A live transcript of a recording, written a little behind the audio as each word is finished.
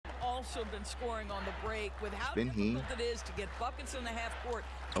also been scoring on the break with how Been difficult it is to get buckets in the half court.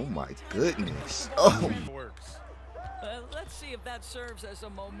 Oh my goodness. Oh. Let's see if that serves as a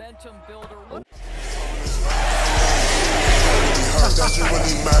momentum builder. Oh. Doesn't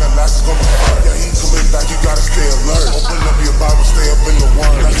really matter, last is gonna fight. Yeah, he coming back, you gotta stay alert. Open up your Bible, stay up in the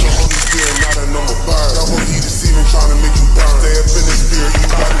word. That's your Holy Spirit, not a number bird. Devil, he deceiving, trying to make you burn. Stay up in the spirit, you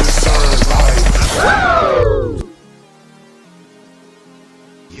gotta discern life.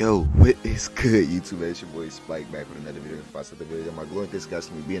 Yo, what is good, YouTube? It's your boy Spike back with another video. If I said the video, my glory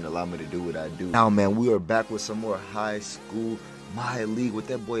discuss me being allowed me to do what I do. Now, man, we are back with some more high school my league with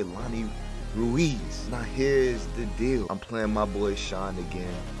that boy Lonnie Ruiz. Now here's the deal. I'm playing my boy Sean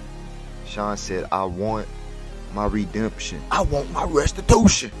again. Sean said, I want my redemption. I want my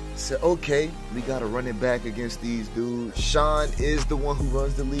restitution. I said, okay, we gotta run it back against these dudes. Sean is the one who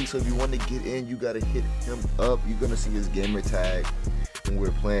runs the league, so if you want to get in, you gotta hit him up. You're gonna see his gamer tag when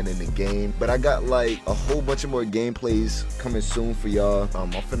we're playing in the game. But I got like a whole bunch of more gameplays coming soon for y'all.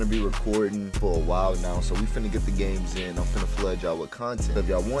 I'm finna be recording for a while now, so we finna get the games in. I'm finna flood y'all with content. If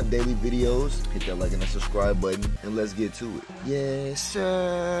y'all want daily videos, hit that like and that subscribe button, and let's get to it. Yes,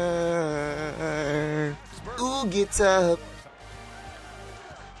 sir. Ooh, get up.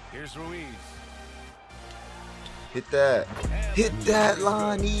 Here's Ruiz. Hit that. Hit that,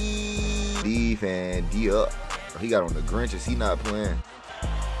 Lonnie. Defense, D up. He got on the Grinches. He not playing.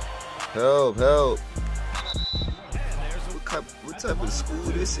 Help, help. What type of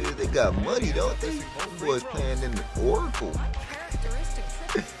school this is? They got money, don't they? Boys playing in the Oracle.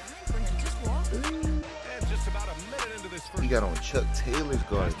 He got on Chuck Taylor's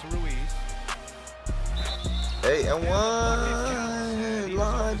guard. Hey, and one.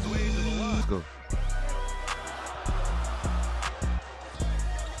 Lonnie. Let's go.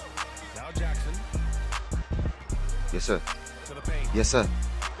 Now Jackson. Yes, sir. To the paint. Yes, sir.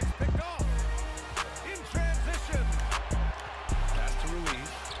 It's picked off. In transition. Pass to Ruiz.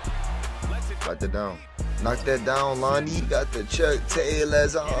 Lets it Knock that down. Knock that down, Lonnie. He got the Chuck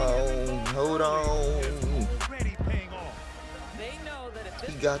Taylor's on. Hold on.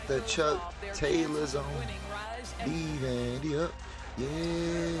 He got the Chuck Taylor's on. Leaving it up. Yeah.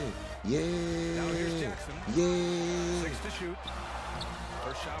 Yeah. Yeah. 6 to shoot.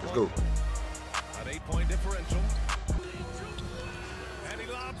 First shot. Let's go. An 8-point differential. And he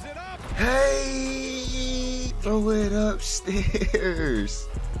lobs it up. Hey! Throw it upstairs.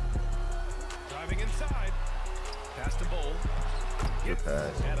 Driving inside. Pass to Bull. Good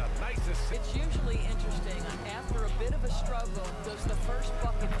pass. And a nice assist. It's usually interesting. After a bit of a struggle, does the first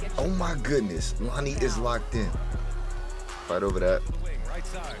bucket get Oh my goodness. Lonnie is locked in. Fight over that. Wing, right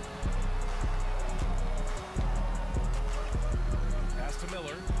side. Pass to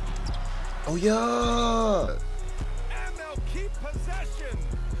Miller. Oh yeah. And they'll keep possession.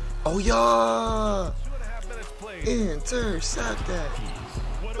 Oh yeah. 2.5 minutes played. Intercept that.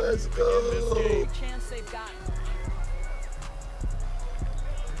 What Let's a go. chance they've got?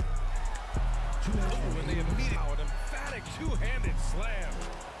 And the immediate, an emphatic two-handed slam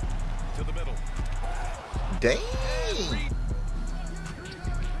to the middle. Dang.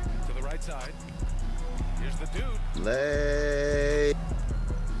 To the right side. Here's the dude. Lay.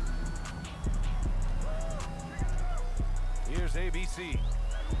 Here's ABC.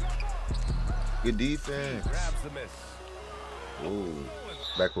 Good defense. Grabs the miss. Ooh.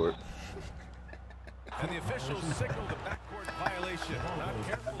 Backward. And the officials signal the backcourt violation. Not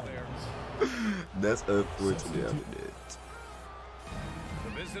careful there. That's unfortunate.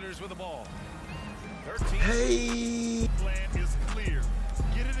 The visitors with the ball. 13. Hey. Plan is clear.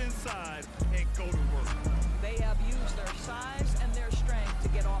 Get it inside and go to work. They have used their size and their strength to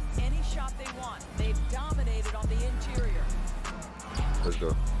get off any shot they want. They've dominated on the interior. Let's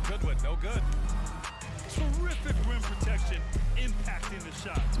go. Good one, no good. Terrific rim protection, impacting the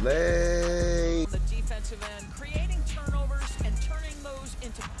shot. Lay. The defensive end, creating turnovers and turning those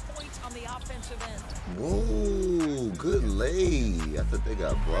into points on the offensive end. Whoa, good lay. I thought they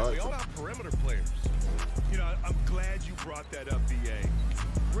got We blocked. all have perimeter players. You know, I'm glad you brought that up, BA.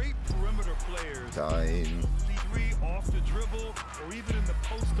 Great perimeter players. Time. Three off the dribble or even in the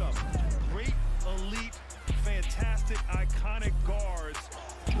post-up. Great, elite, fantastic, iconic guards.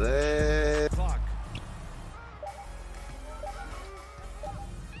 Lay. Clock.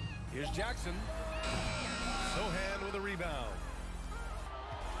 Here's Jackson. Sohan with a rebound.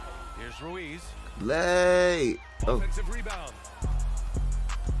 Here's Ruiz. Lay. Oh. Offensive rebound.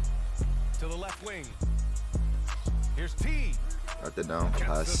 To the left wing. Here's T. Knock that down. Gets the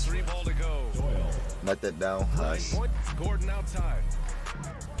Pass. 3 ball to go. Knock that down. 9 Pass. point. Gordon outside.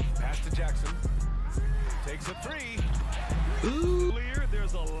 Pass to Jackson. Takes a 3. Ooh. Clear,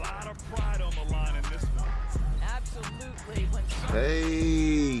 there's a lot of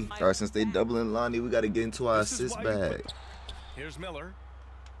Hey. All right, since they doubling Lonnie, we got to get into our assist bag. Here's Miller.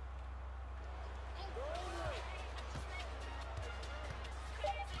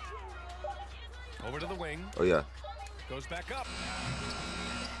 Over to the wing. Oh, yeah. Goes back up.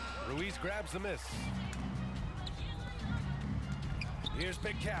 Ruiz grabs the miss. Here's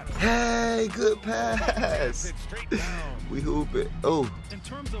Big Cat. Hey, good pass. We hoop it. Oh. In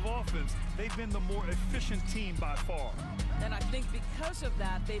terms of offense, they've been the more efficient team by far. And I think because of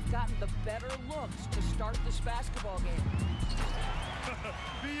that, they've gotten the better looks to start this basketball game.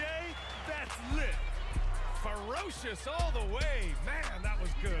 BA, that's lit. Ferocious all the way. Man, that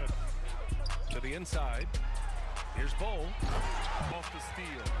was good. To the inside. Here's Bull. Off the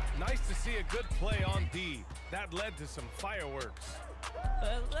steal. Nice to see a good play on D. That led to some fireworks.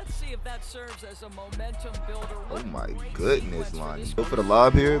 Let's see if that serves as a momentum builder. Oh my goodness, Lonnie. Go for the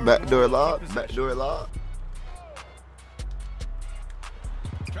lob here. Backdoor lob. Backdoor lob.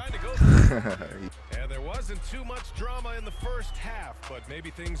 Trying to go. Yeah, there wasn't too much drama in the first half, but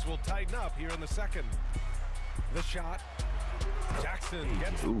maybe things will tighten up here in the second. The shot. Jackson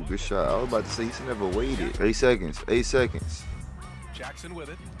gets. Ooh, good shot. I was about to say he should never waited. 8 seconds. 8 seconds. Jackson with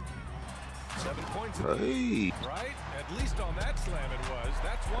it. 7 points. Hey. Right? At least on that slam it was.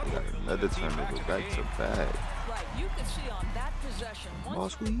 That's one way to Another time to go back to back. Right, you can see on that possession,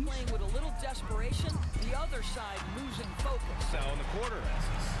 once they're playing with a little desperation, the other side losing focus. Now in the quarter.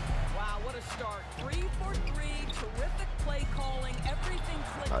 Wow, what a start. 3 for 3, terrific play calling, everything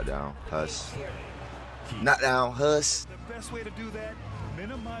clicking. Not down, Huss. Not down, Huss. The best way to do that,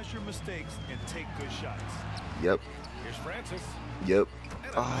 minimize your mistakes and take good shots. Yep. Here's Francis. Yep.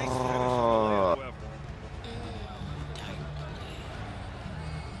 Oh.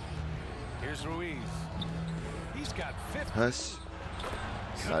 Here's Ruiz. He's got 50. Huss.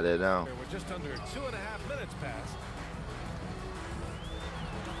 Slide that down. We're just under 2.5 minutes past.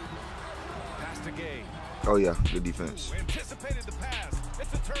 Pass to Gay. Oh yeah, good defense. We anticipated the pass.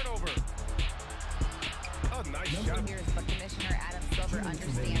 It's a turnover. Oh, nice shot. Years, but Commissioner Adam Silver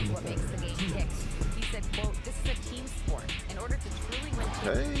understands what makes the game tick. He said, quote, "This is a team sport. In order to truly win."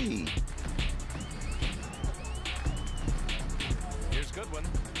 Hey. Here's Goodwin.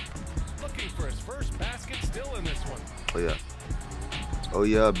 Looking for his first basket, still in this one. Oh yeah. Oh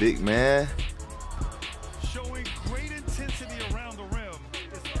yeah, big man. Showing great intensity around the rim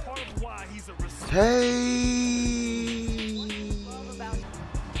is part of why he's a receiver. Hey.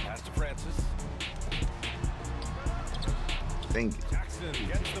 Pass to Francis. Thank you. Jackson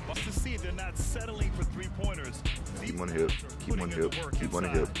gets the ball. To see they're not settling for three-pointers. Keep on hip. Keep on hip. Keep on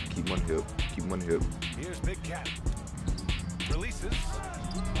hip. Keep on hip. Keep on hip. Here's Big Cat. Releases.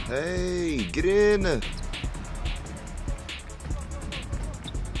 Hey, get in.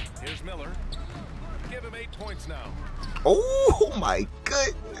 Here's Miller. Give him 8 points now. Oh my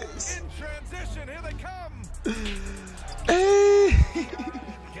goodness. In transition, here they come. Hey.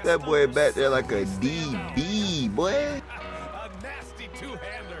 That boy back there like a DB, boy. A nasty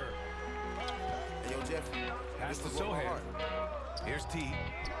two-hander. Hey, yo, Jeff. Pass to Sohan. Here's T.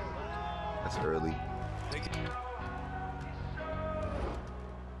 That's early.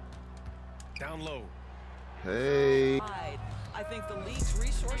 Down low. Hey. I think the league's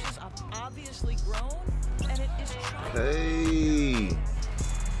resources have obviously grown, and it is trying. Hey.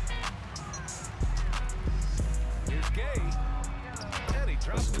 Here's Gay. And he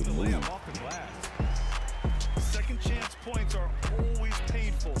drops the layup off the glass. Second chance points are always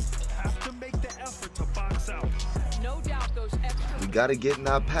painful. Have to make the effort to box out. No doubt those extra. We gotta get in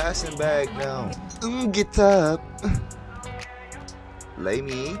our passing bag now. Get up. Lay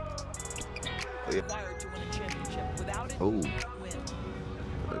me. Oh, yeah. Required to win a championship. Without it, Oh. you can't win.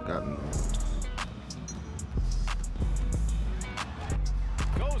 That got me.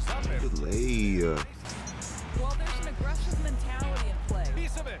 Goes up and Good lay. Well, there's an aggressive mentality in play.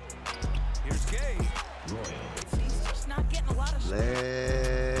 piece of it. Here's Gay. He's just not getting a lot of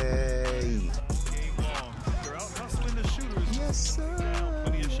Lay. Game long. They're out hustling the shooters. Yes, sir. Now,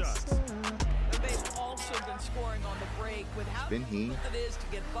 plenty of shots. They've also been scoring on the break with how Been he? difficult it is to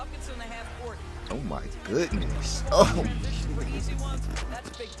get buckets in the half court. Oh my goodness. Oh, Transition for easy ones, that's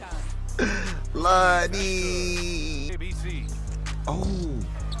big time. Lonnie. ABC. Oh.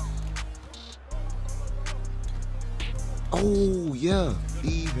 Oh yeah.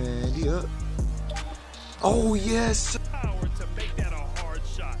 Even. Yep. Oh yes. Power to make that a hard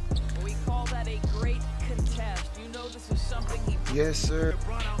shot. We call that a great contest. You know this is something he Yes, sir. They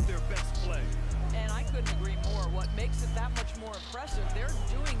brought out their best play. and I couldn't agree more. What makes it that much more impressive, they're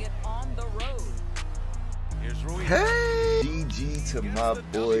doing it on the road. Here's Ruiz. Hey! GG to my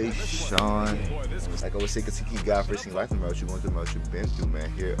boy Sean. Like I was saying, because he got first thing life, no matter what you're going through, no matter what you've been through,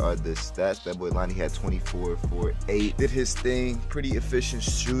 man. Here are the stats. That boy Lonnie had 24 for 8. Did his thing. Pretty efficient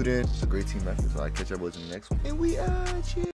shooting. It's a great team effort. So I'll catch our boys in the next one. And we out.